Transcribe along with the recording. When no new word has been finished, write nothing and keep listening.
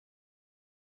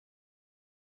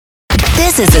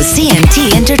This is a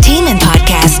CNT Entertainment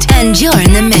podcast, and you're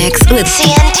in the mix with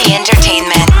CNT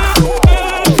Entertainment.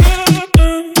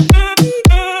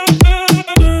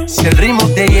 Si el ritmo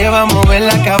te lleva a mover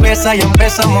la cabeza y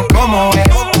empezamos como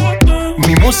es.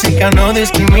 Mi música no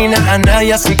discrimina a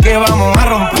nadie, así que vamos a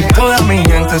romper. Toda mi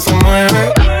gente se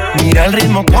mueve. Mira el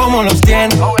ritmo como los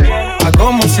tiene.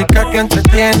 Hago música que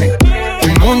entretiene.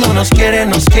 El mundo nos quiere,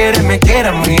 me quiere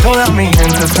a mí. Toda mi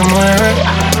gente se mueve.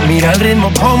 Mira el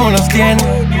ritmo como los tiene.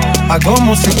 Hago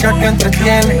música que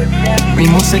entretiene. Mi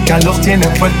música los tiene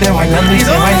fuerte bailando y se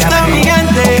baila. ¿Y dónde está mi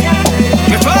gente?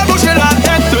 Que fue a escuchar la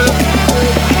gente.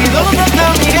 ¿Y dónde está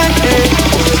mi gente?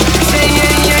 Sí, yeah,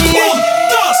 yeah, yeah. 1,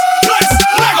 2, 3,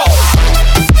 ¡Lego!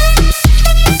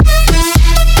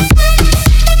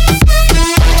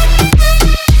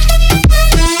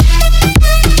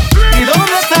 ¿Y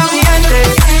dónde está mi gente?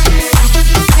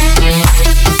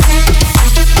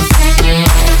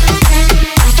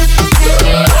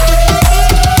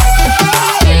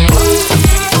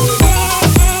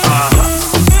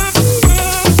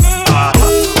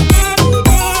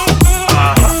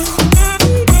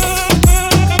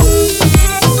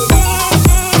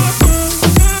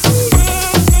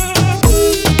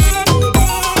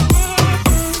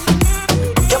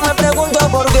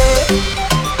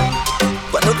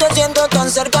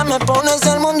 Cerca me pones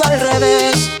el mundo al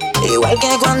revés, igual que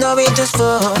cuando vi tus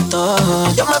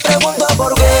fotos. Yo me pregunto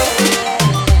por qué.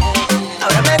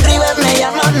 Ahora me escribes, me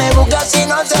llamas, me buscas y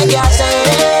no sé qué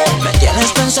hacer. Me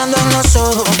tienes pensando en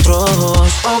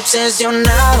nosotros,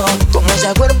 obsesionado con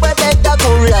ese cuerpo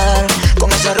espectacular,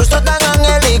 con ese rostro tan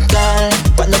angelical.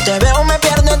 Cuando te veo me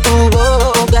pierdo en tu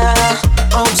boca,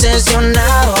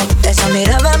 obsesionado. Esa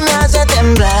mirada me hace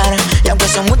temblar, y aunque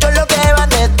son muchos los que van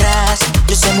detrás,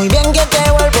 yo sé muy bien que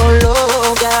te vuelvo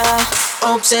loca,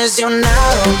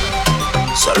 obsesionado.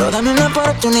 Solo dame una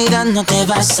oportunidad, no te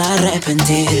vas a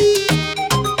arrepentir.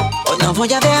 Hoy no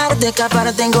voy a dejar de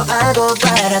escapar, tengo algo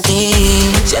para ti.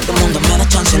 Si en tu mundo me das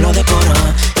chance lo decoro,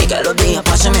 y que los días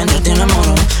pasen mientras te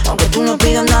enamoro. Aunque tú no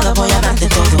pidas nada, voy a darte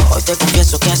todo. Hoy te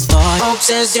confieso que estoy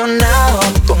obsesionado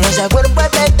con ese cuerpo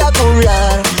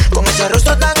espectacular, con ese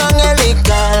rostro tan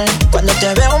angelical. Cuando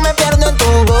te veo me pierdo en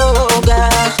tu boca,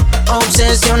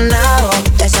 obsesionado.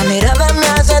 Esa mirada me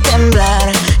hace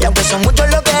temblar, y aunque son muchos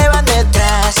los que van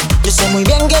detrás, yo sé muy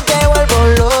bien que te vuelvo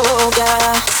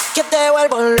loca, que te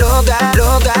vuelvo loca,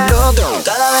 loca, loca.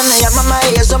 Cada vez me llamas más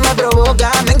y eso me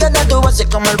provoca. Me encanta tu voz, es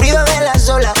como el ruido de la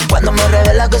olas. Cuando me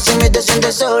revelas que sin mí te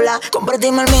sientes sola.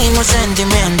 Compartimos el mismo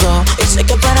sentimiento, y sé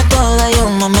que para todo hay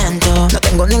un momento. No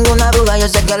tengo ninguna duda, yo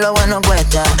sé que lo bueno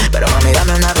cuesta, pero mami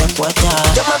dame una respuesta.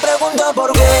 Yo me pregunto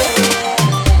por qué.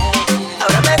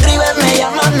 Ahora me escribes, me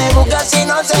llamas, me buscas y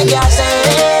no sé qué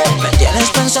hacer. Me tienes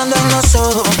pensando en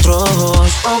nosotros,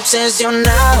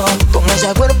 obsesionado con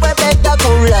ese cuerpo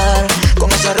espectacular,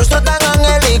 con ese rostro tan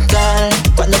angelical.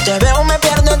 Cuando te veo me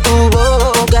pierdo en tu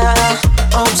boca,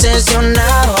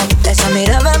 obsesionado. Esa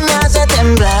mirada me hace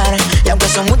temblar, y aunque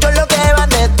son muchos los que van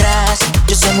detrás,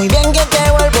 yo sé muy bien que te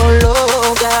vuelvo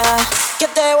loca, que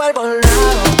te vuelvo loca.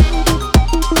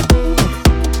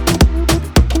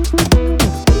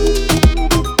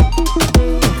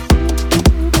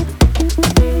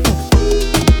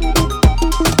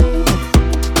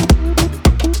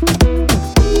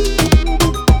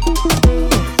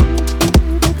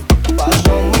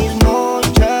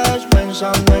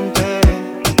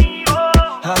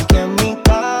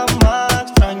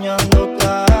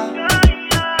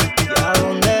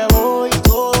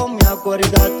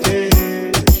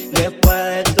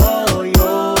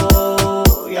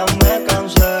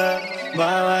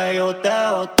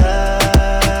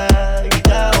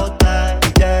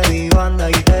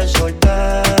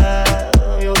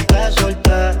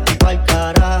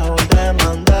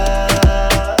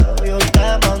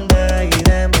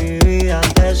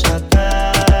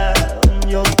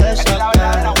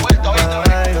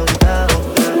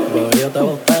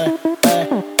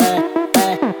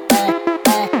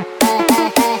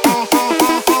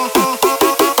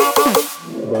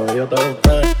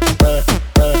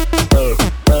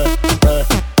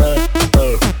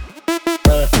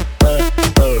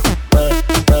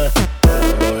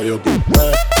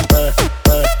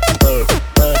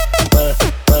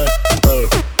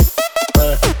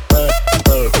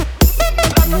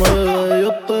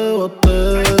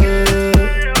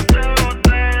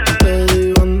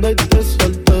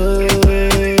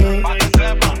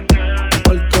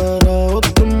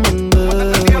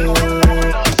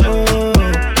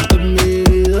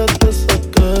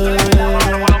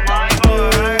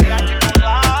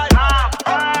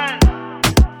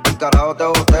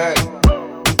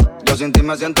 sin ti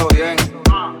me siento bien.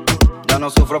 Ya no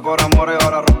sufro por amores,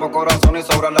 ahora rompo corazón y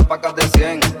sobran las pacas de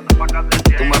 100.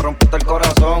 Tú me rompiste el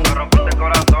corazón,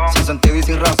 sin sentido y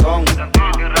sin razón.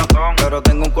 Pero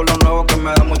tengo un culo nuevo que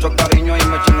me da mucho cariño y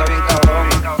me chinga bien cabrón.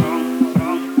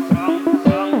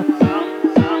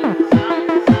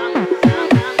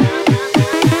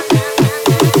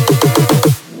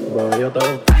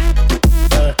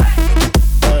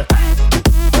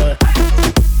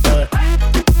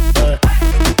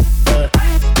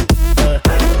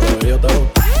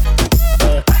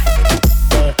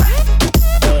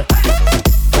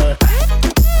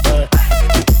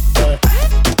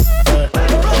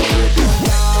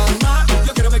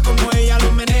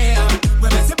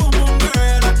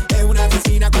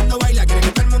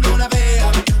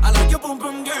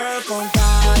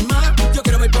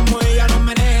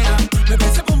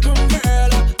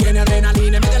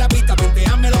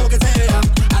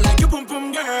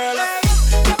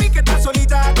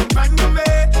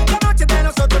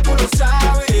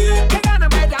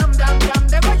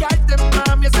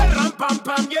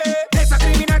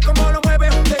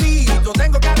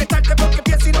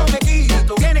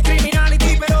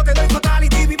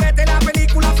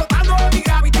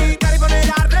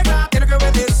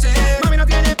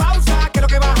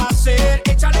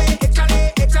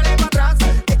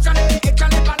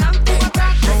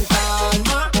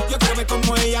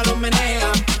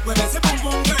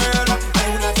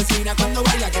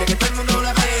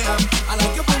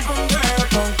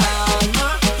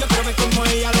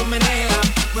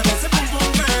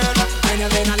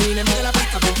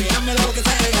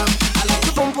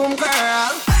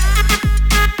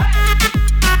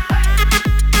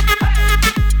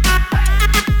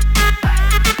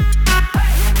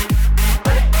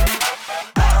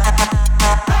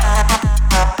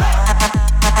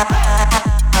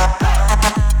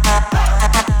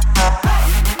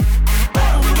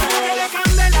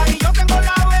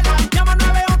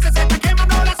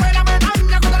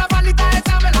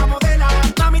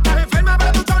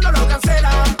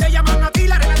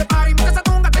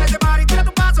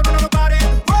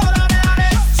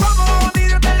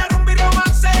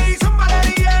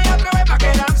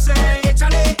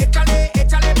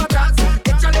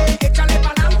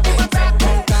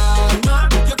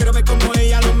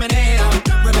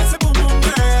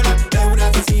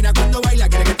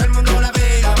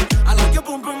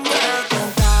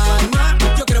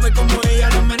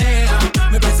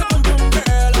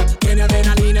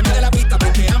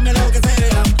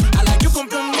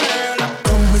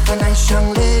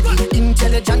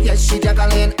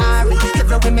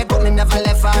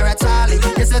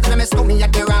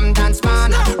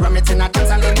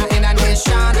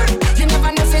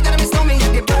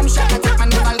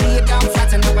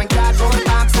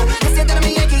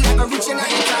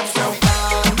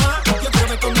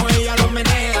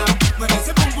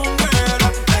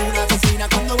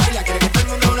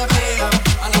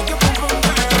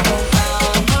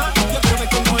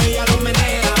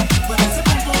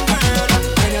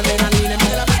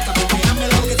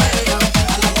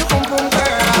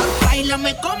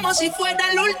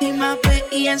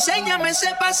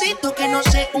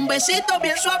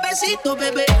 Bien suavecito,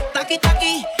 bebé. Taqui,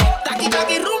 taqui, taqui,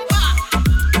 taqui, rumba.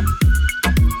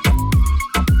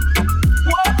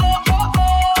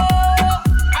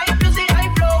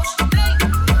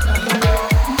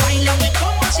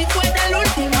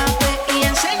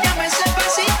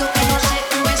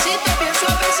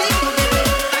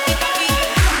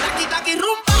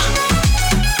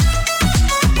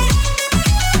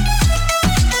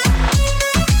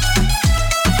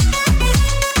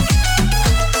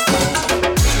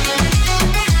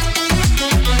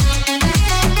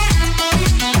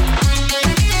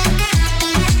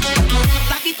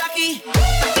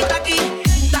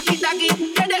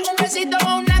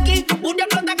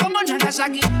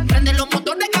 Prende los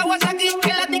motores Kawasaki,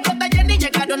 que la disco está llena y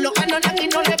llegaron los Anunnaki.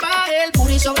 No le baje, el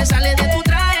puri sobresale de tu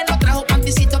traje. No trajo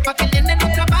panticitos pa' que el nene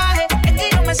no trabaje. Es que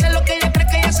yo me sé lo que ella cree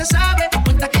que ella se sabe.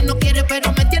 Cuenta que no quiere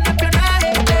pero me tiene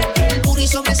espionaje. El puri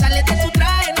sobresale de tu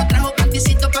traje. No trajo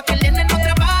panticitos pa' que el nene no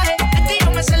trabaje. Es que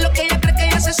yo me sé lo que ella cree que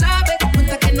ella se sabe.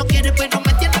 Cuenta que no quiere pero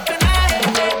me tiene espionaje.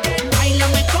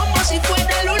 Báilame como si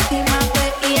fuera la última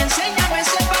vez y enséñame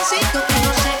ese pasito que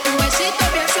no sé, un besito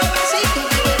bien suavecito.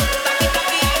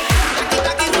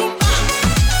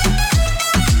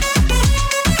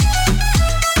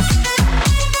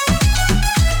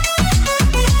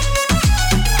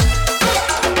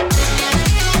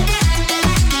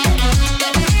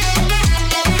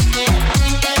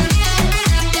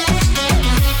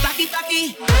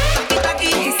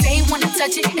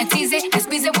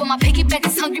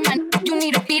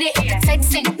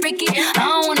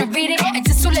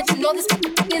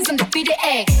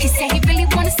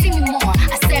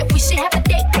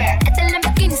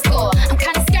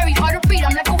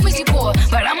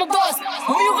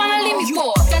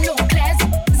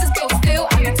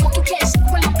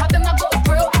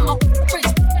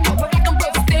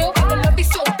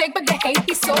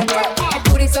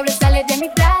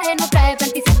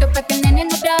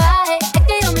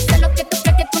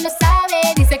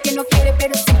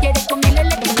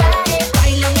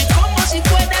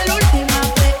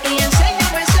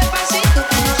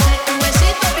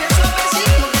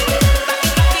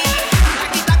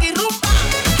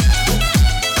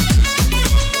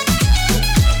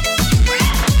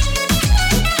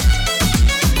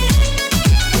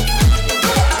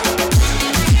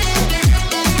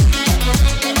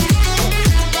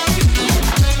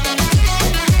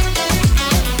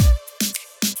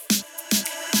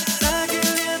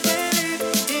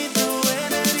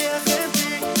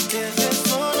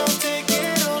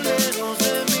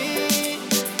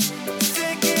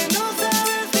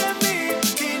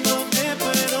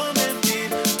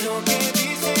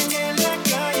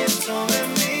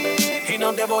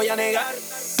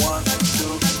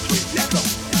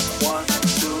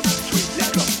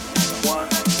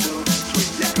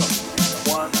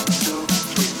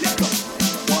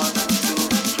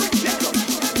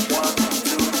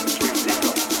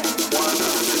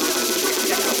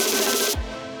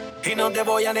 y no te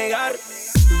voy a negar.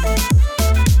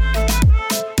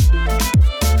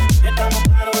 Estamos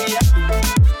claros y ya.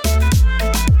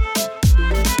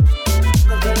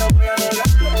 No te lo voy a negar.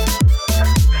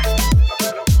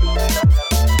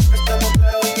 Estamos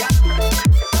claros y ya.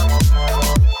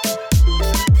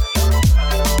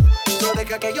 No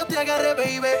deja que yo te agarre,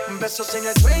 baby. Besos en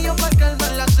el cuello pa'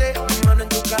 calmar la sed. Mi mano en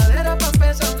tu cadera pa'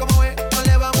 pensar como es. No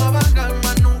le vamos a bajar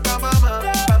más nunca, mamá.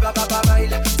 Pa,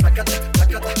 baila, sácate,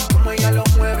 como ella lo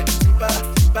mueve. Sin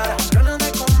parar, ganas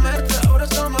de comerte. Ahora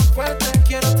somos más fuertes.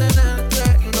 Quiero tenerte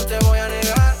y no te voy a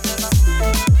negar.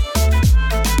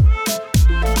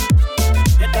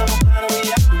 Estamos claros y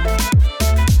ya.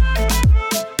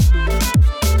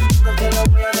 No te lo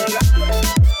voy a negar.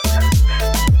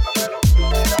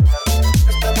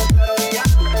 Estamos claros y ya.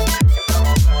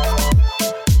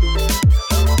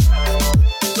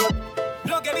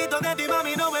 Lo que he visto de ti,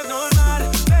 mami, no es normal.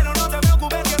 Pero no te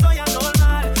preocupes que soy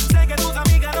anormal. Sé que tus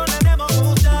amigas no le debemos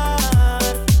gustar.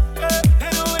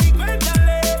 Pero ven,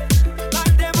 cuéntale,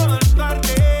 parte por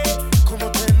parte.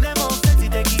 Como tenemos sexy,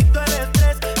 te quito el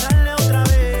estrés. Dale otra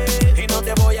vez y no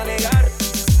te voy a negar.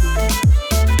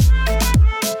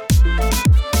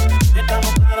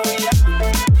 Estamos claros y ya.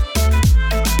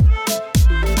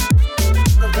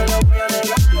 No te lo voy a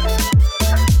negar.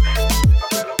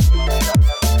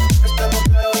 Estamos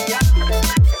claros y ya.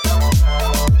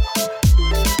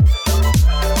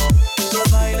 No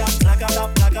baila,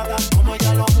 placata, como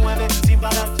ella lo mueve, sin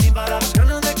parar.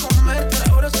 Ganas de comerte,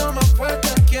 ahora somos más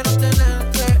fuertes. Quiero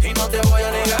tenerte y no te voy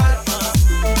a negar.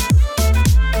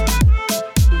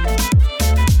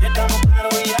 Estamos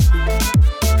claros y ya.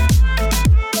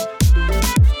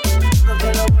 No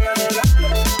te lo voy a negar.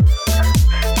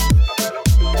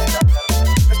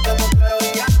 Estamos claros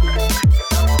y ya.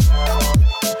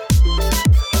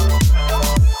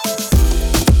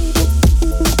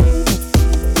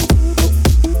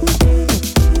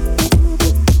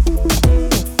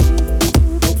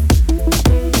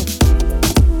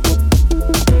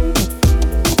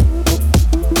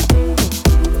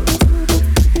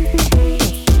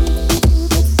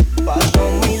 Paso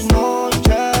mis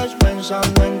noches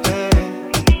pensando en ti,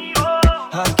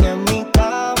 aquí en mi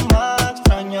cama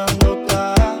extrañándote.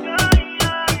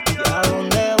 Y a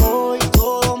donde voy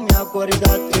todo me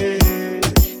acuerda a ti.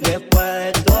 Después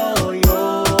de todo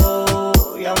yo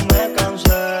ya me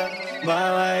cansé.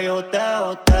 Bebé, yo te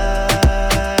boté,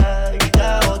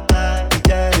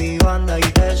 te di banda y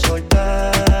te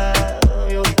solté.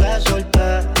 Yo te solté,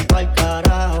 pa'l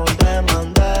carajo te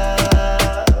mandé.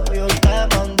 Yo te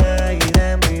mandé y de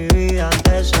mi vida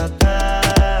te saqué.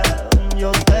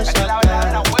 Yo te saqué,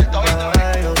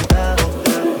 bebé, yo te boté.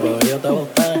 Bebé, yo te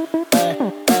boté.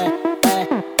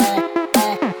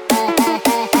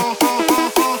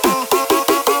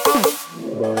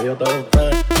 Bebé, yo te boté.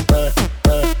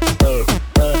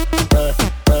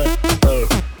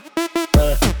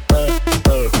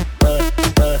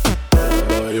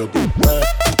 Bebé, yo te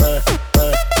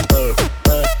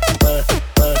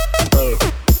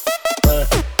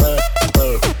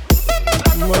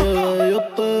Bebé, yo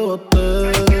te boté.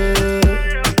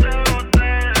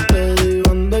 Te di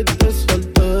banda y te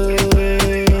solté.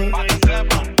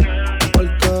 Pa'l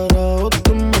carajo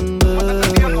te mandé.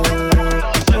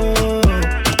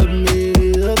 De mi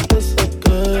vida te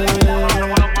saqué.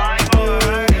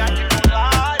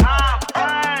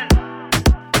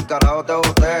 El carajo te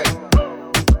boté.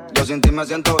 Yo sin ti me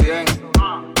siento bien.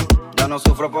 Ya no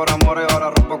sufro por amores,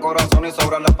 ahora rompo corazón y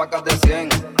sobran las pacas de 100.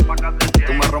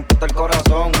 Tú me rompiste el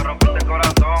corazón,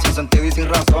 sin sentido y sin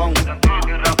razón.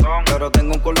 Pero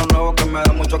tengo un culo nuevo que me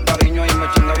da mucho cariño y me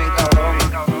chinga bien cabrón.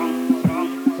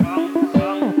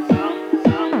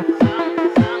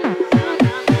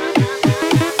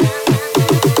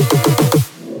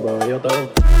 Bebé, yo te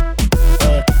boté.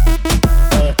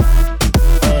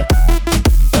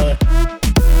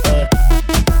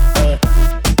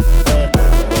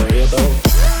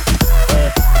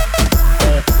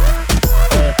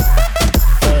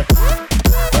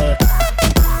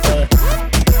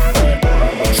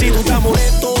 Si tú estás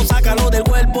molesto, sácalo del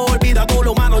cuerpo. Olvida todo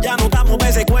lo malo, ya no estamos pa'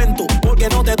 ese cuento. Porque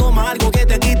no te toma algo que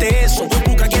te quite eso.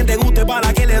 Busca quien te guste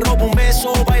para que le robe un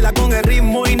beso. Baila con el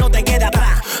ritmo y no te quede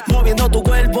atrás. Moviendo tu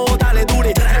cuerpo, dale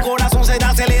dure.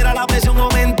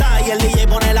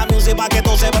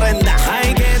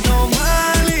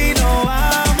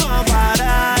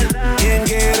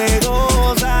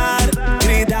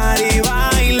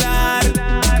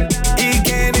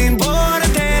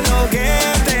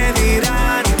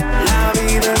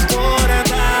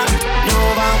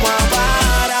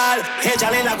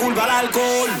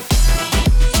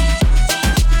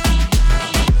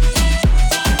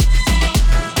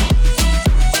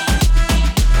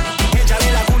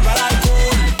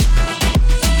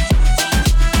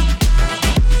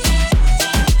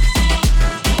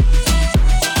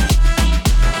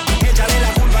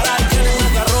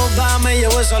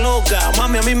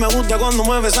 a mí me gusta cuando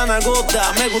mueve esa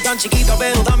nalgota. Me gustan chiquitas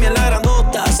pero también la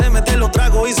grandota. Se mete los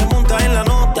tragos y se monta en la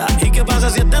nota. ¿Y qué pasa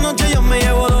si esta noche yo me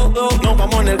llevo dos? Nos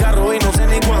vamos en el carro y no sé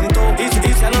ni cuánto. Y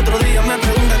si al otro día me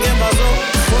pregunta qué pasó,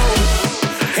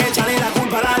 échale la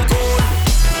culpa al alcohol.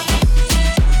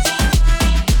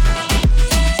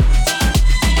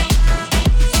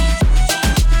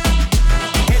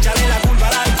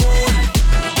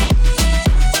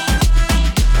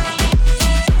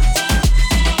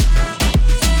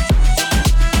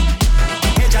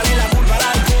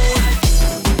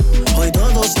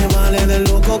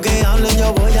 Que hablen,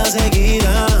 yo voy a seguir.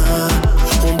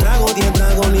 Un trago, 10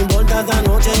 tragos, no importa, esta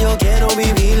noche yo quiero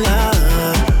vivirla.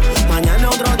 Mañana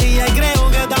otro día y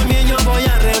creo que también yo voy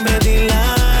a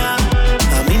repetirla.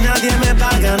 A mí nadie me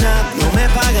paga nada, no me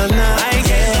paga nada. Hay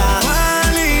que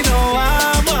bajar y no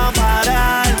vamos a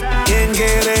parar. Quien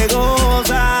quiere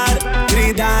gozar,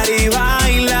 gritar y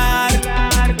bailar.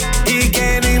 Y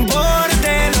que no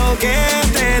importe lo que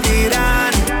te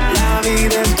dirán, la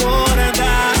vida es corta.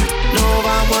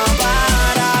 Vamos a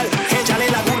parar, échale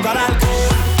la culpa al alcohol.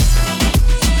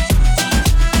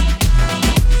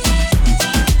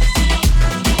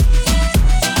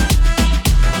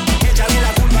 Échale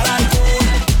la culpa al alcohol.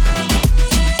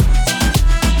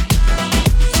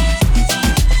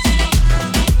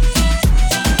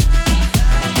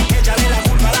 Échale la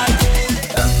culpa al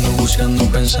alcohol. Ando buscando,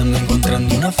 pensando,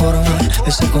 encontrando una forma de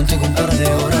estar contigo un par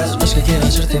de horas. Más que quiero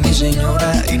hacerte mi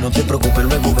señora. Y no te preocupes,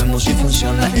 luego vemos si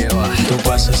funciona. Tú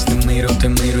pasas, te miro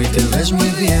y te ves muy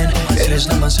bien. Eres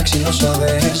la más sexy, lo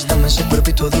sabes. Dame ese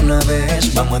cuerpito de una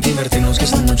vez. Vamos a divertirnos que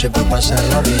esta noche va a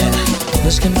pasarla bien.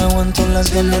 Es que no aguanto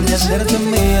las ganas de hacerte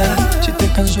mía. Si te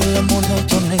canso la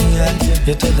monotonía,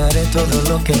 yo te daré todo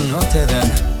lo que no te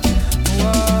dan.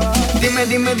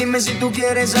 Dime si tú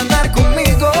quieres andar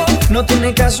conmigo. No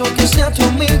tiene caso que sea tu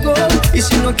amigo. Y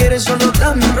si no quieres solo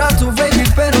dame un rato, baby,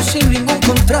 pero sin ningún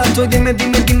contrato. Y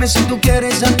dime si tú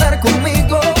quieres andar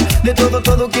conmigo. De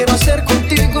todo quiero hacer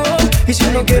contigo. Y si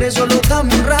no quieres solo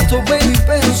dame un rato, baby,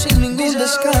 pero sin ningún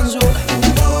descanso.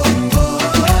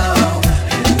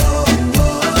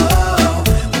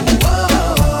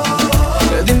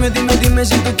 Dime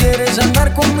si tú quieres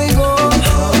andar conmigo.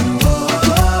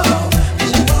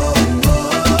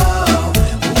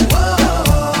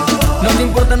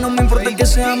 No me importa que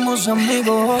seamos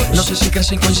amigos. No sé si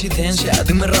crees en coincidencia.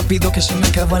 Dime rápido que se me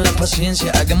acaba la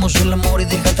paciencia. Hagamos el amor y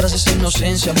deja atrás esa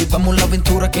inocencia. Vivamos la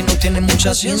aventura que no tiene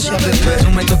mucha ciencia, bebé. Tú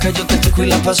me tocas, yo te toco y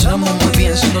la pasamos muy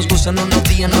bien. Si nos gustan unos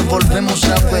días nos volvemos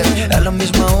a ver. A la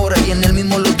misma hora y en el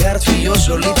mismo lugar. Tú y yo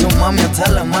solito, mami, hasta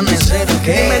el amanecer,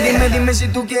 ¿ok? Dime si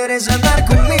tú quieres andar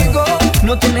conmigo.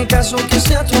 No tiene caso que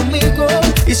sea tu amigo.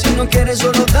 Y si no quieres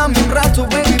solo dame un rato,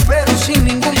 baby, pero sin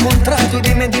ningún contrato. Y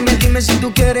dime si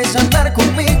tú quieres andar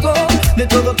conmigo. De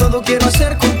todo quiero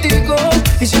hacer contigo.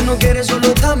 Y si no quieres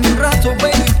solo dame un rato,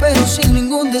 baby, pero sin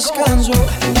ningún descanso.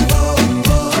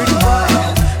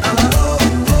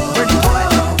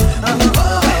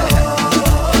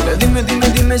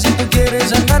 Dime si tú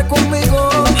quieres andar conmigo.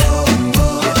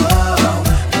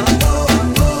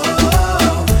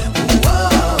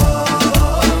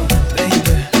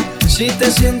 Si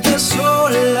te sientes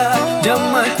sola,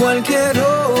 llama a cualquier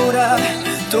hora.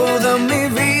 Toda mi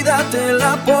vida te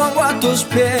la pongo a tus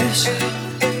pies.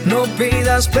 No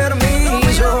pidas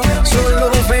permiso, solo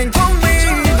ven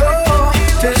conmigo.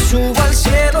 Te subo al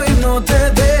cielo y no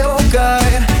te dejo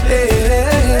caer.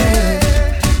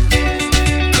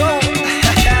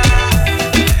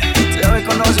 Ya me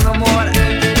conoces, amor.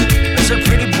 Ese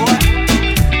pretty boy,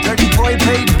 dirty boy,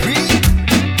 baby.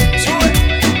 Sube.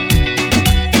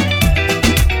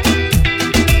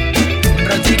 Un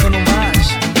ratico nomás.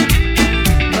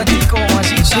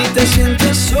 Si te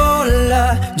sientes sola,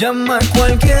 llama a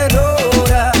cualquier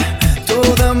hora.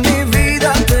 Toda mi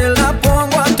vida te la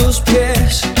pongo a tus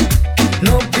pies.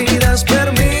 No pidas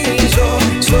permiso,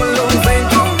 solo ven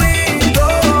conmigo.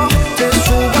 Te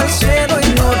subo al cielo y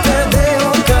no te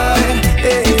dejo caer.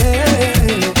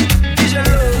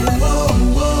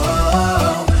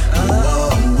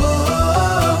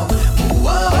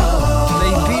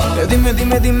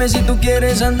 Baby, dime si tú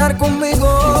quieres andar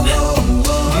conmigo.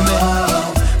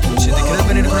 Si te quieres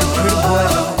venir con el pretty boy.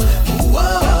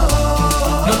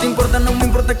 No me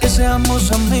importa que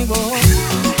seamos amigos.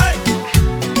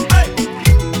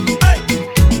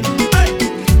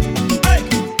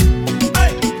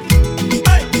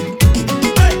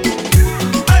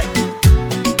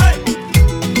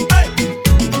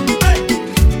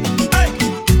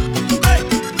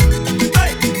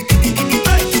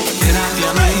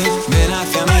 Ven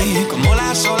hacia mí, como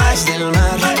las olas del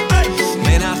mar.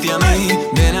 Ven hacia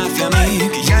mí,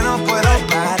 que ya no puedo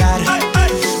parar.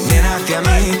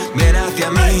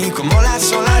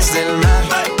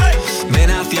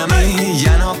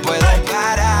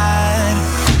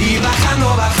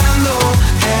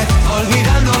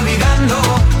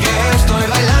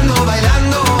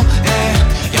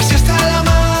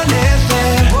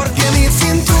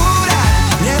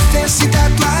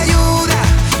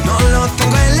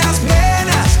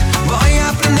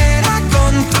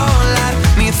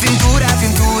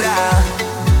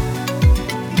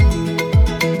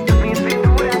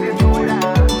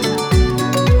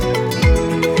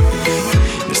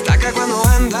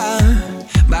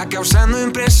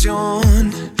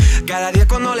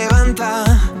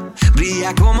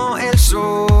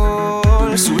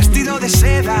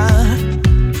 seda,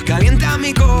 calienta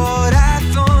mi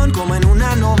corazón como en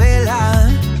una novela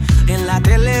en la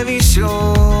televisión.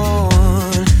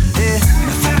 Me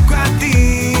acerco a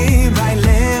ti,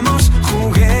 bailemos,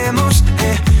 juguemos,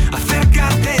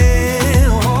 acércate,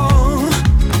 oh,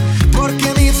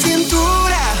 porque mi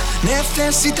cintura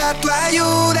necesita tu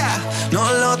ayuda.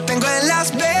 No lo tengo en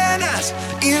las venas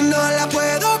y no la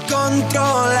puedo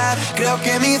controlar. Creo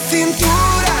que mi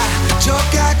cintura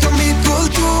choca con mi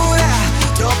cultura.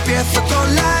 Tropiezo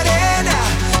con la arena,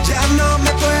 ya no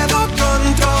me puedo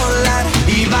controlar.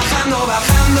 Y bajando,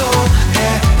 bajando,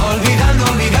 olvidando,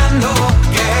 olvidando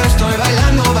que estoy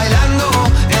bailando, bailando,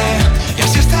 y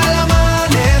así hasta el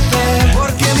amanecer.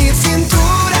 Porque mi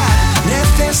cintura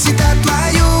necesita tu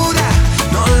ayuda.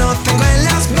 No lo tengo en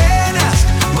las venas,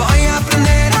 voy a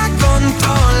aprender a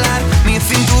controlar mi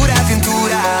cintura,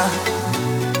 cintura.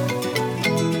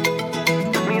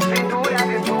 Mi cintura,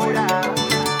 cintura.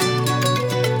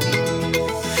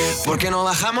 ¿Por qué no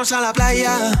bajamos a la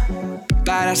playa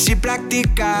para así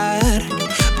practicar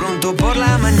pronto por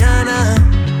la mañana?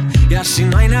 Y así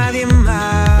no hay nadie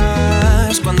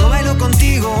más. Cuando bailo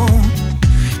contigo,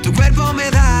 tu cuerpo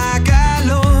me da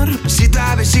calor. Besito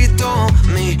a besito,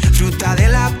 mi fruta de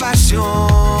la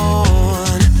pasión.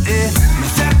 Me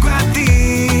acerco a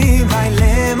ti,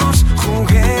 bailemos,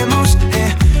 juguemos,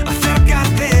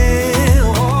 acércate,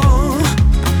 oh,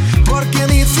 porque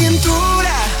mi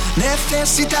cintura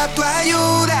necesita tu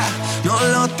ayuda. No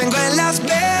lo tengo en las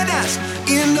venas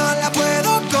y no la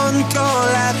puedo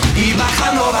controlar. Y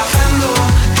bajando, bajando,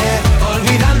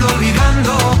 olvidando,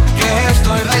 olvidando que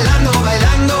estoy bailando,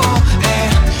 bailando,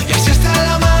 y así hasta el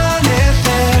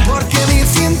amanecer. Porque mi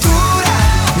cintura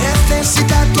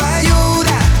necesita tu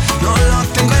ayuda. No lo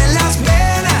tengo en las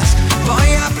venas,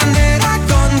 voy a aprender a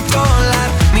controlar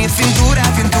mi cintura,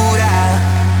 cintura.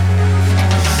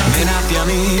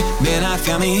 Ven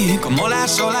hacia mí, como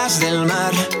las olas del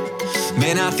mar.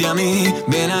 Ven hacia mí,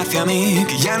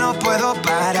 que ya no puedo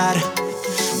parar.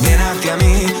 Ven hacia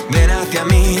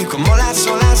mí, como las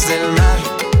olas del mar.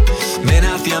 Ven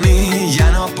hacia mí,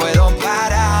 ya no puedo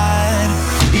parar.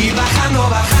 Y bajando,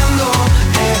 bajando,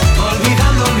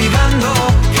 olvidando, olvidando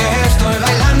que estoy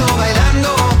bailando,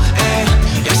 bailando,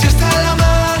 y así hasta el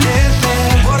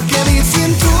amanecer. Porque mi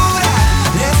cintura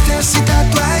necesita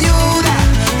tu ayuda.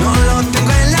 No lo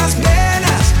tengo en las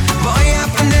venas, voy a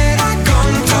aprender a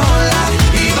controlar.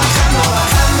 Y bajando,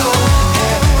 bajando,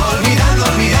 olvidando,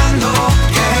 olvidando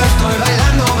que estoy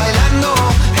bailando, bailando,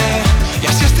 y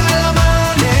así hasta el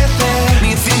amanecer.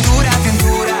 Mi cintura,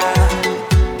 cintura.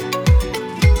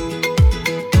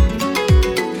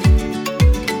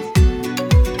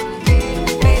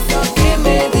 Beso que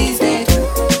me diste.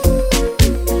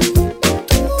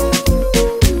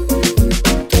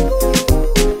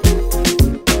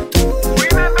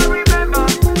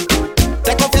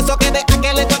 Te confieso que de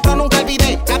aquel encuentro nunca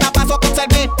olvidé. Cada paso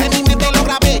conservé, en mi mente lo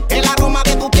grabé. El aroma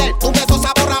de tu piel, tu beso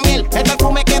sabor a miel. El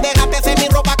perfume que dejaste en mi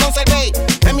ropa conservé.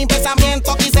 En mi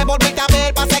pensamiento quise volverte a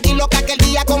ver, para seguir lo que aquel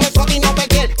día comenzó y no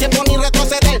perder tiempo ni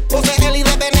retroceder, poseer y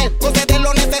retener, conceder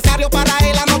lo necesario para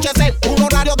el anochecer. Un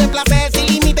horario de placer sin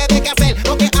límite de qué hacer,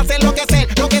 lo que hace enloquecer,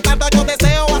 lo que tanto yo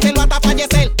deseo, hacerlo hasta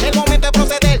fallecer. El momento de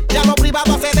proceder, ya lo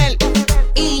privado a ceder.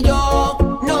 Y yo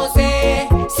no sé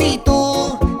si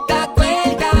tú te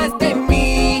acuerdas de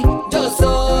mí. Yo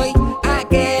soy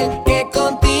aquel que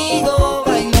contigo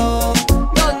bailó.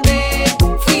 ¿Dónde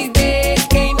fuiste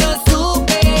que no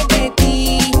supe de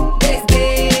ti?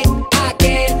 Desde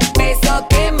aquel beso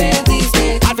que me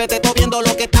diste. Al verte todo viendo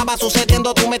lo que estaba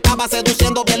sucediendo, tú me estabas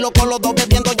seduciendo, bien loco los dos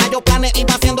bebiendo. Ya yo planes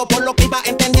iba haciendo por lo que iba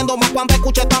entendiendo. Más cuando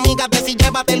escuché a tu amiga decir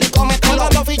llévatelo y cómetelo.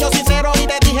 No fui yo sincero y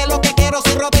te dije lo que quiero.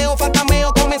 Sin rodeo,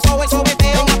 fantameo, comenzó el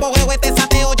sobeteo. En apogeo este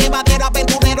sateo, llevadero,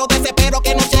 aventurero, desespero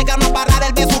que no llega a no parar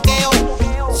el besuqueo.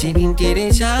 Sería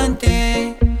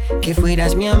interesante que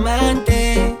fueras mi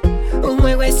amante, un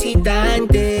juego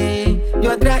excitante,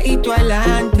 yo atrás y tú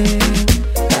adelante.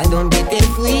 ¿A dónde te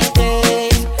fuiste?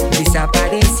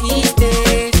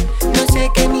 Desapareciste, no sé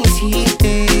qué me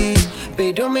hiciste,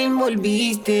 pero me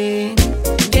envolviste.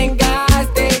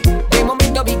 Llegaste, de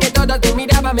momento vi que todos te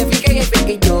miraban, me fijé y fue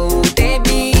que yo te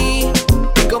vi.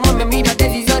 Y como me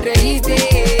miraste y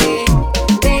sonreíste,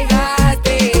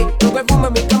 dejaste tu perfume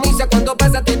en mi camisa cuando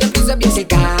pasaste de prisa bien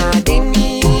cerca de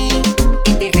mí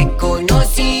y te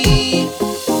reconocí.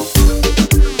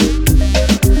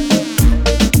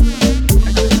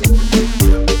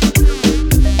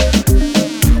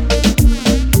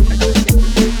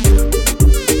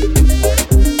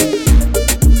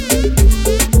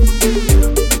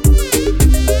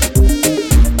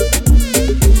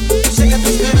 Sé que tú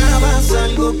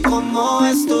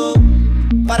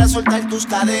tus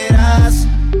caderas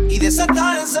y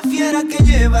desatar esa fiera que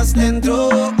llevas dentro.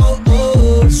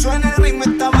 Suena el ritmo,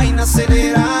 esta vaina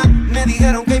acelera. Me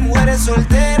dijeron que hay mujeres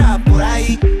solteras por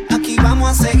ahí. Aquí vamos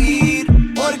a seguir,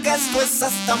 porque esto es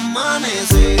hasta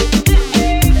amanecer.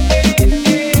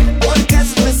 Porque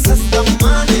esto es hasta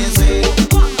amanecer.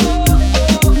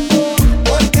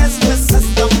 Porque esto es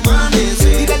hasta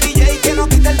amanecer. Dile al DJ que no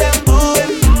quite el dembow,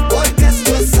 porque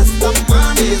esto es hasta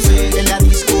amanecer. En la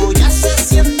disco ya se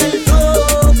siente el flow.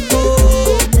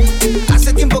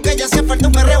 Hace tiempo que ya hacía falta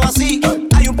un perreo así.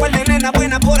 Hay un par de nenas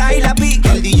buenas por ahí, la vi.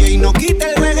 El DJ no quita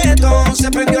el reggaetón,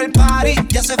 se prendió el party,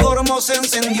 ya se formó, se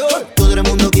encendió. Todo el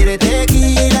mundo quiere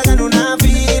tequila, gana una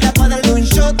fila pa' darle un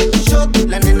shot, shot.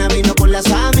 La nena vino con las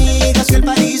amigas, que el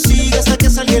party sigue hasta que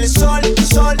salga el sol,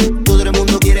 sol. Todo el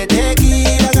mundo quiere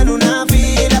tequila, gana una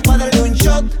fila pa' darle un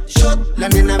shot, shot. La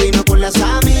nena vino con las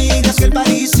amigas, que el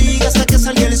party sigue hasta que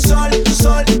salga el sol,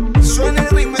 sol. Suena el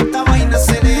ritmo, esta vaina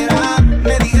acelera.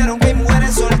 Me dijeron que hay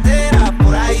mujeres solteras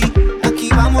por ahí. Aquí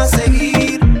vamos a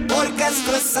seguir, porque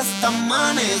esto es hasta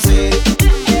amanecer.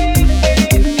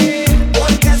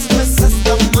 Porque esto es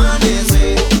hasta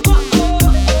amanecer.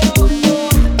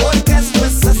 Porque esto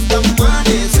es hasta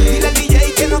amanecer. Dile al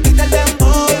DJ que no quita el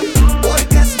dembow,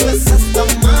 porque esto es hasta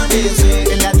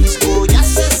amanecer. En la disco ya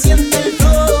se siente el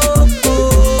flow.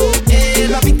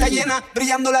 La pista llena,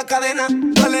 brillando la cadena.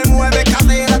 Dale, mueve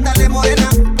cadera, dale morena.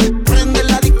 Prende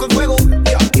la disco en fuego.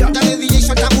 Dale DJ,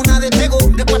 soltamos una de Tego.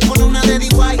 Después pone una de DY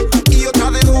y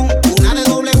otra de Don. Una de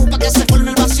W pa' que se forme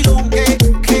el vacilón.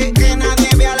 Que nadie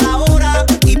vea la hora.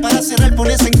 Y para cerrar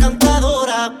pone esa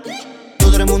encantadora.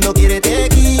 Todo el mundo quiere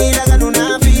tequila, gana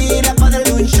una fila pa'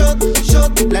 darle un shot,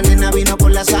 shot. La nena vino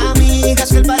con las amigas,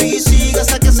 que el party sigue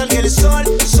hasta que salga el sol,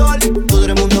 sol. Todo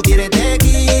el mundo quiere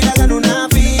tequila, gana una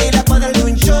fila pa' darle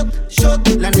un shot, shot.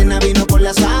 La nena vino con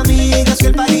las amigas, que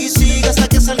el party sigue hasta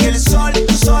que salga el sol,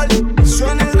 sol.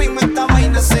 Suena el ritmo, esta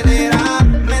vaina acelera.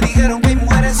 Me dijeron que hay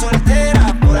mujeres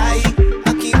solteras por ahí.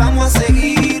 Aquí vamos a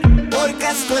seguir, porque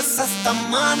esto es hasta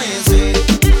amanecer.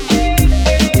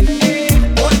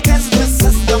 Porque esto es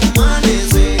hasta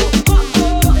amanecer.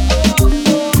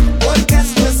 Porque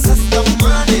esto es hasta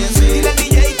amanecer. Dile al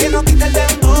DJ que no quita el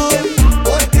dembow,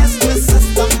 porque esto es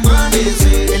hasta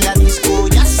amanecer. En la disco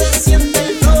ya se siente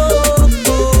el flow.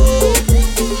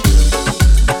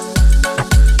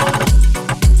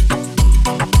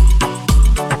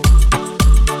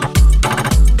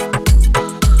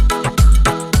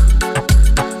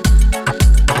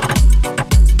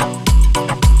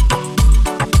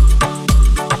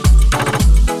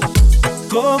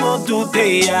 ¿Cómo tú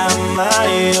te llamas?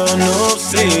 Yo no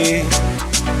sé.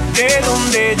 ¿De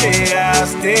dónde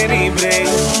llegaste? Ni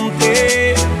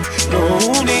pregunté. Lo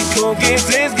único que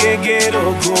sé es que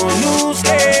quiero con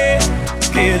usted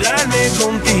quedarme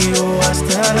contigo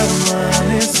hasta el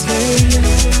amanecer.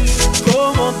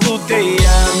 ¿Cómo tú te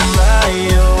llamas?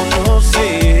 Yo no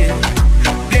sé.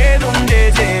 ¿De dónde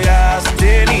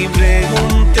llegaste? Ni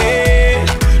pregunté.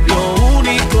 Lo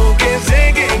único que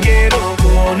sé que quiero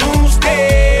con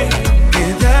usted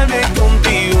quedarme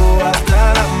contigo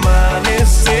hasta el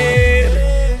amanecer.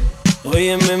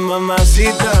 Óyeme,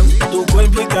 mamacita, tu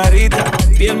cuerpo y carita,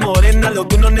 piel morena, lo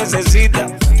que uno necesita.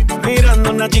 Mirando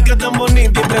a una chica tan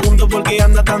bonita y pregunto por qué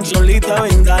anda tan solita.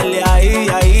 Ven, dale ahí,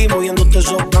 ahí, moviéndote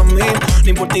esos caminos. No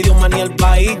importa idioma ni el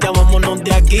país, ya vámonos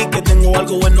de aquí, que tengo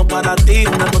algo bueno para ti.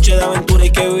 Una noche de aventura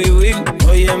hay que vivir.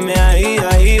 Óyeme ahí,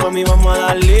 ahí, mami, vamos a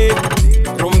darle.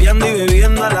 Rumbeando y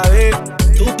bebiendo a la vez.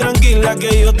 Tú tranquila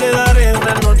que yo te daré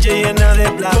una noche llena de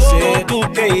placer. Tú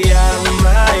te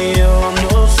llamas, yo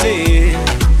no sé.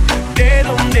 ¿De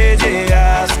dónde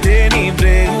llegaste? Ni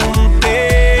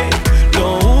pregunté.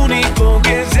 Lo único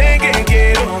que sé que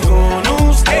quiero con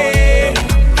usted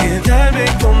quedarme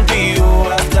contigo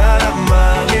hasta el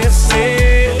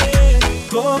amanecer.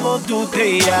 ¿Cómo tú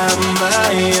te llamas?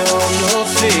 Yo no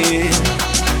sé.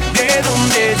 ¿De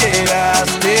dónde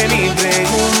llegaste? Ni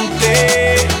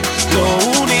pregunté. Lo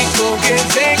único que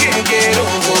sé que quiero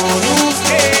con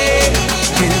usted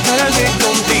quedarme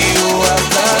contigo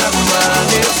hasta el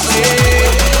amanecer.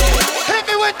 Hit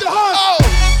me with the horse. Oh.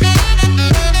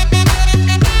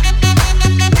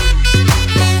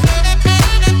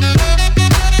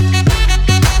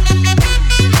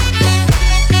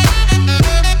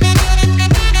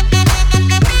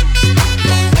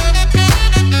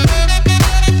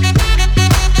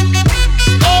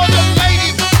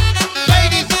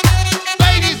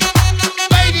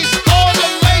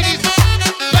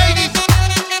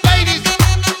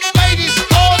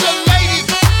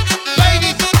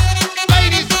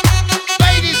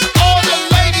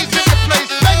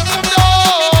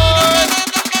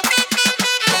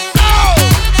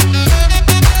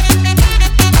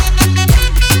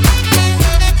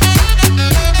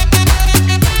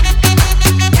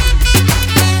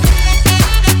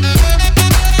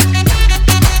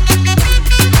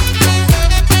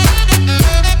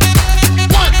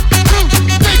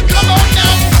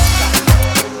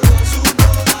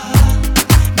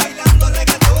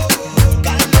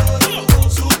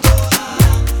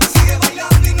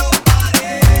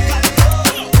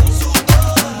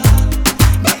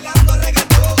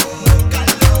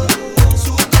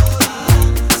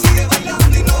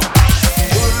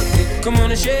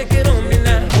 on and shake it on me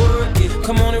now. Work it.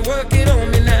 Come on and work it on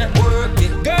me now. Work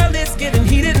it. Girl, it's getting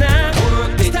heated now.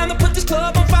 Work it. It's time to put this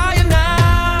club on fire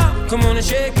now. Come on and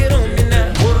shake it on me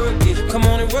now. Work it. Come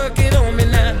on and work it on me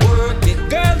now. Work it.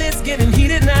 Girl, it's getting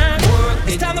heated now. Work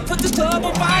it. It's time to put this club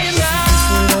on fire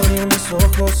now. Abrí mis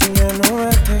ojos y ya no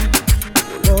verte.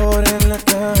 Dolor en la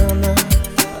cama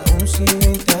aún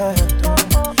sigue intacto.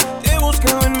 Te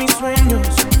buscaba en mis sueños,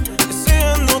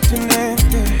 deseando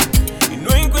tenerte, y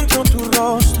no encuentro tu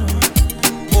rostro,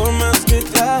 por más que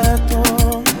trato.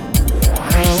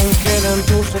 Aún quedan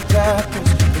tus retratos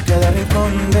en cada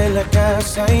rincón de la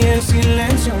casa, y el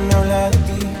silencio me habla de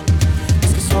ti.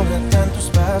 Es que sobra tanto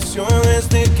espacio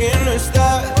desde que no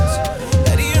estás.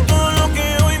 Daría todo lo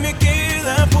que hoy me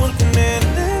queda por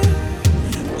tenerte,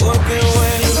 porque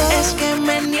vuelvas. Es que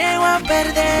me niego a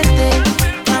perderte,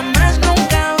 jamás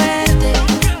nunca verte.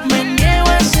 Me niego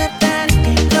a aceptar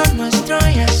que lo nuestro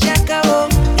ya se acabó.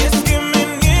 Es que me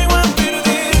niego a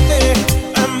perderte,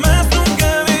 jamás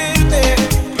nunca verte.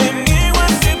 Me niego a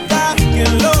aceptar que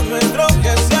lo nuestro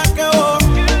ya se acabó.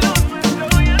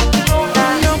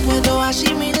 No puedo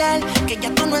asimilar que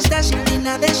ya tú no estás, sin ti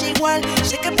nada es igual.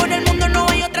 Sé que por el mundo no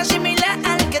hay otra similar,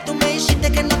 que tú me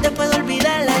dijiste que no te puedo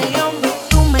olvidar. Ay, hombre,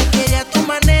 tú me quieres a tu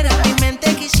manera, mi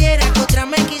mente quisiera que otra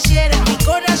me quisiera. Mi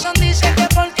corazón dice que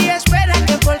por ti espera,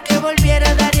 que porque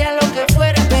volviera daría lo que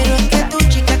fuera. Pero es que tu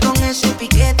chica con ese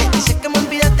piquete dice que me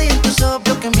olvidaste y en tus ojos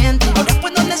veo que miente. Ahora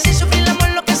puedo decir sufrir el amor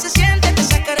lo que se siente, te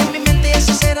sacaré en mi mente y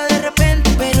eso será de repente.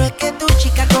 Pero es que tu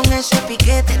chica con ese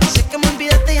piquete dice que me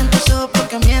olvidaste y en tus ojos veo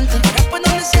que miente. Ahora puedo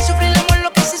decir sufrir el amor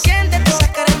lo que se siente, te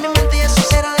sacaré en mi mente y eso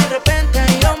será de repente.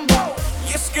 Ay, hombre.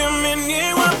 Y es que me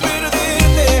niego a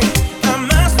perderte,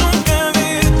 jamás nunca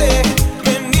verte.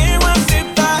 Me niego a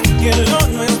aceptar que lo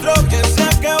nuestro ya se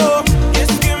acabó. Y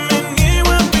es que me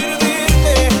niego a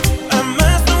perderte,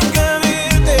 jamás nunca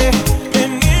verte. Me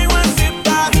niego a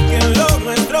aceptar que lo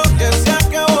nuestro ya se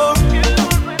acabó.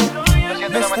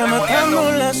 Me está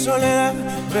matando la soledad,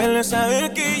 duele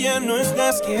saber que ya no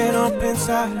estás. Quiero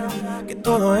pensar que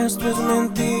todo esto es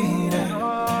mentira,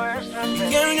 y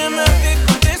que al llamarte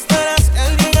contestarás.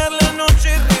 Al llegar la noche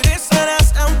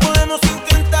regresarás. Aún podemos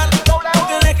intentar, no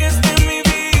te alejes de mi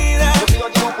vida.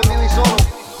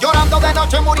 Llorando de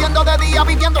noche, muriendo de día,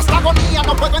 viviendo esta agonía.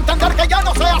 No puedo entender que ya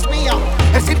no seas mía.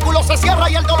 El círculo se cierra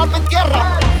y el dolor me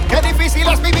entierra. Qué difícil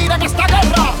es vivir en esta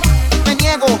guerra. Me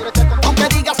niego, aunque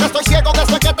digas que estoy ciego.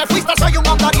 Desde que te fuiste soy un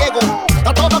andariego.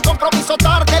 A todo compromiso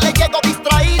tarde le llego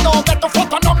distraído. De tu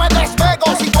foto no me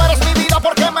despego. Si tú eres mi vida,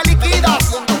 ¿por qué me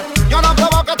liquidas? Yo no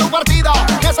provoqué tu partida.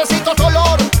 Necesito tu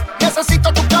olor,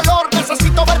 necesito tu calor.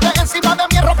 Necesito verte encima de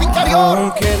mi ropa interior.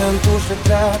 Aún quedan tus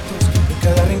retratos en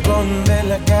cada rincón de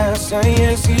la casa, y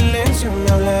el silencio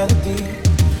me habla de ti.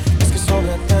 Es que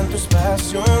sobra tanto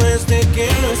espacio desde que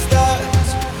no estás.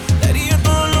 Daría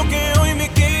todo lo que hoy me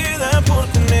queda por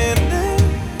tenerte,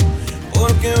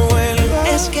 porque vuelvas.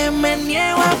 Es que me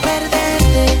niego a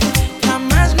perderte,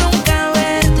 jamás nunca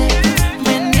verte.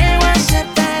 Me niego a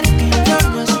aceptar que lo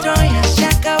nuestro ya se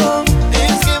acabó.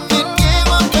 Es que me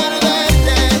niego a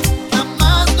perderte,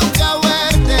 jamás nunca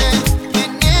verte. Me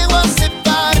niego a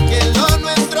aceptar que lo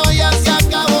nuestro ya se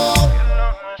acabó.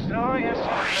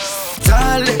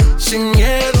 Dale, sin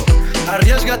miedo,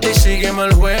 arriésgate y sígueme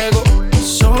el juego.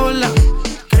 Sola,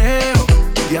 creo,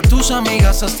 y a tus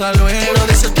amigas hasta luego. No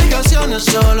des explicaciones,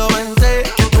 solo vente.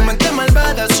 Que tu mente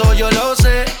malvada, eso yo lo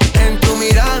sé. En tu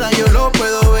mirada yo lo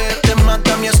puedo ver. Te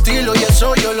mata mi estilo y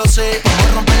eso yo lo sé. Vamos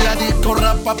a romper la disco,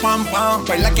 rapa, pam, pam.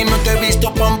 Baila que no te he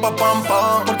visto, pam, pam, pam,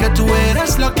 pam. Porque tú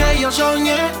eres lo que yo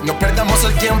soñé. No perdamos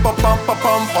el tiempo, pam, pam,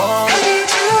 pam, pam.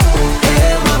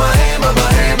 Hey, mama, hey, mama,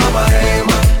 hey, mama, hey,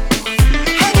 mama.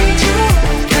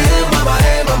 Hey, mama,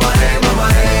 hey, mama, hey, mama,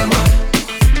 hey, mama.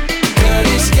 Girl,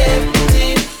 it's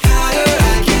getting hotter,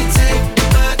 I can't take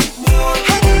much more.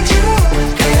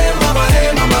 Hey, mama, hey,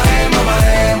 mama, hey, mama,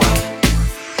 hey, mama.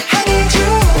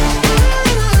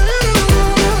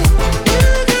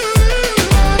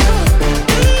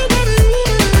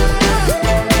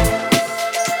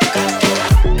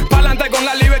 Pa'lante con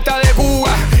la libertad de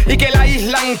Cuba y que la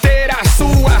isla entera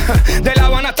suba. De La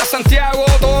Habana hasta Santiago,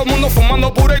 todo el mundo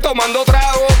fumando puro y tomando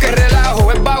trago. Que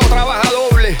relajo, el vago trabaja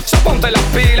doble. So ponte las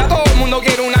pilas, todo el mundo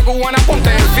quiere una cubana,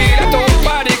 ponte en fila. Todo un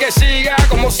party que siga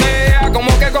como sea,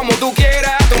 como que como tú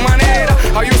quieras, a tu manera.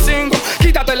 Are you single?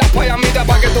 Quítate las payamitas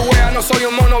pa' que tú veas, no soy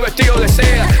un mono vestido de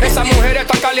seda. Esa mujer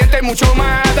está caliente y mucho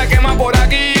más. Te queman por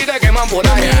aquí, te queman por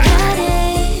allá.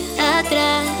 Miraré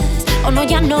atrás, oh no,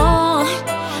 ya no.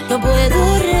 No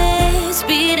puedo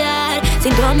respirar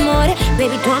sin tu amor,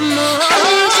 baby, tu amor. I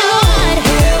need you.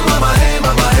 Hey, mama, hey,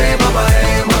 mama, hey, mama,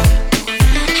 hey, mama.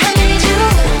 I need you.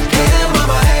 Hey, mama,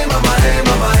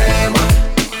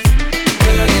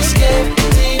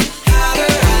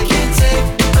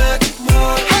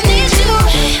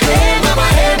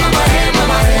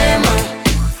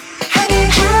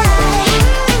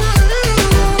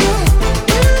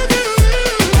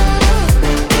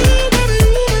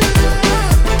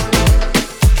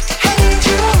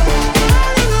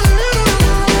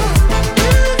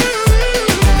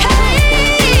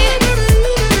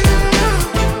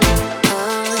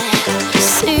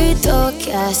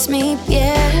 Tendrás mi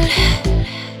piel,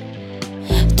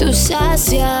 tú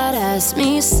saciarás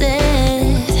mi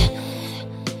sed.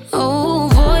 Oh,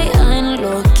 voy a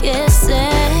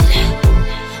enloquecer.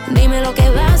 Dime lo que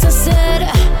vas a hacer,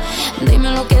 dime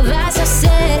lo que vas a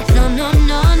hacer. No, no,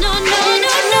 no, no, no, no,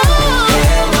 no.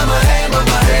 Hey mama, hey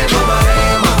mama, hey mama,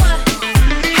 hey mama.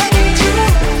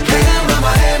 Hey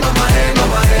mama, hey mama, hey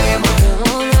mama, hey mama.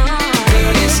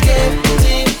 Girl, it's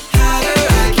getting hotter,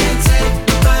 I can't take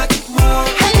much more. I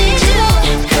need you.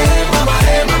 Hey mama,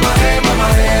 hey mama, hey mama,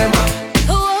 hey mama.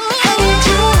 I need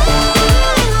you.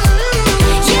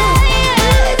 Yeah,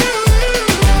 yeah.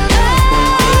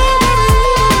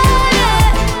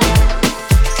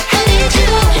 I need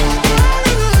you.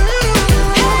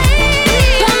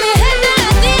 Pa' mi gente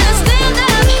latina, stand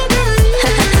up.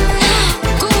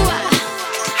 Cuba.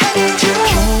 Yo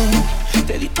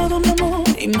te di todo mi amor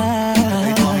y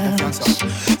más.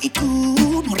 Y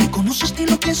tú no reconoces ni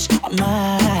lo que es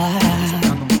amar.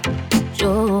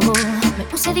 Yo me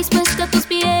puse dispuesta a tus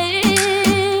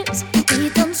pies y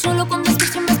tan solo con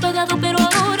desprecio me has pagado, pero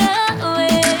ahora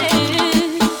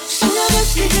ves. Si una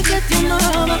vez dije que te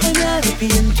amaba, hoy me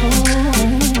arrepiento.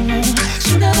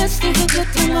 Si una vez dije que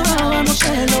te amaba, no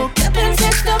sé lo que pensé,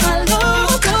 estaba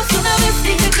loco. Si una vez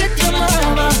dije que te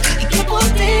amaba y que por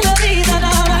ti la vida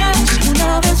daba. Si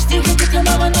una vez dije que te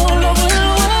amaba, no lo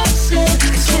vuelvo a hacer.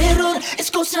 Ese error es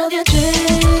cosa de ayer.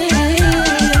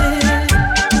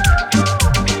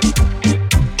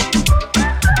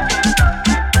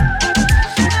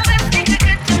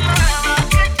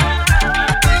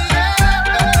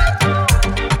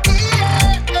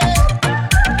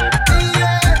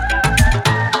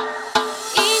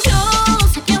 Y yo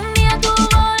sé que un día tú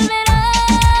volverás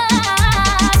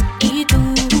y tú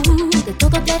de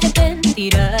todo te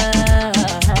arrepentirás.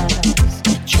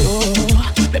 Yo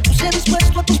me puse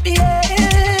dispuesto a tus pies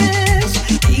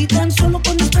y tan solo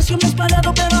con desprecio me has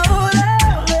pagado, pero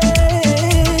ahora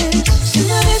ves. Si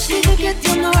una vez dije que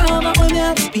te amaba, hoy me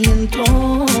arrepiento.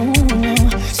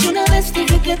 Si una vez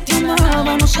dije que te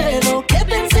amaba, no sé lo que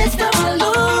pensé, estaba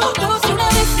loco. Si una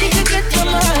vez dije que te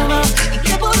amaba y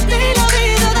que por ti la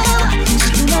vida daba.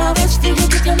 Si una vez dije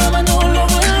que te amaba, no lo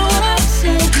vuelvo a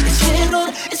hacer. Ese error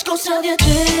es cosa de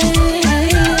ayer.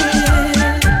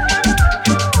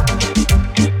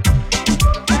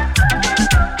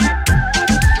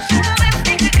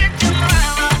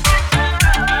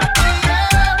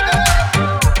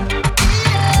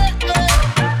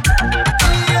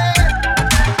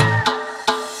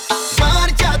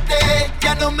 Márchate,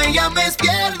 ya no me llames,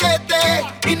 piérdete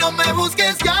y no me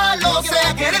busques, ya lo sé.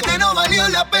 Quererte no valió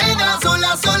la pena,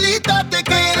 sola solita te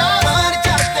quedas.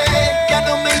 Márchate, ya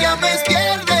no me llames,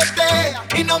 piérdete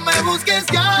y no me busques,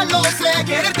 ya lo sé.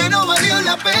 Quererte no valió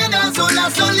la pena, sola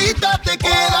solita te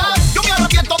quedas. Yo me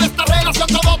arrepiento de esta relación,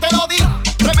 todo te lo di.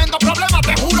 Tremendo problema,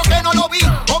 te juro que no lo vi.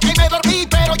 Ok, me dormí,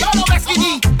 pero yo lo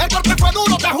decidí. El golpe fue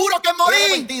duro, te juro que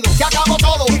morí. Se acabó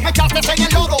todo, me echaste en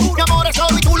el lodo. Mi amor es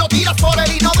oro y tú lo tiras por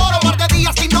el inodoro. Par de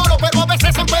días ignoro, pero a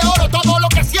veces empeoro. Todo lo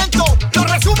que siento, lo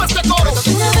resumo este coro.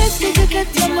 Si una vez dije que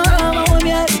te amaba, hoy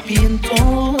me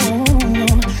arrepiento.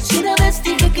 Si una vez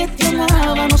dije que te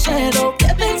amaba, no sé lo que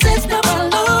pensé, estaba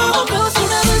loco. Si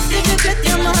una vez dije que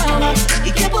te amaba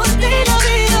y que por ti la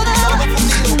vida daba.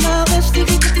 Si una vez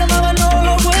dije que te amaba, no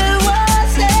lo vuelvo a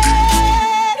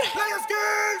hacer.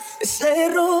 Ese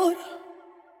error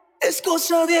es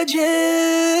cosa de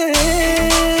ayer.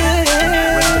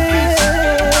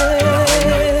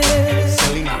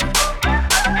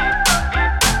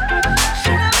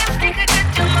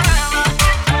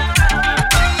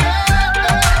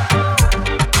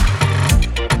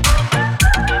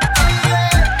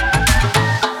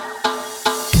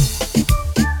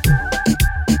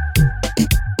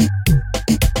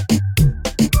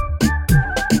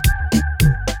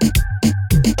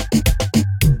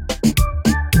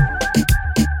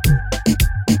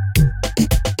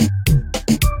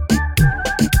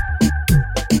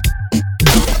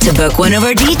 To book one of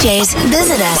our DJs,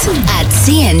 visit us at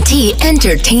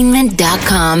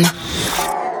cntentertainment.com.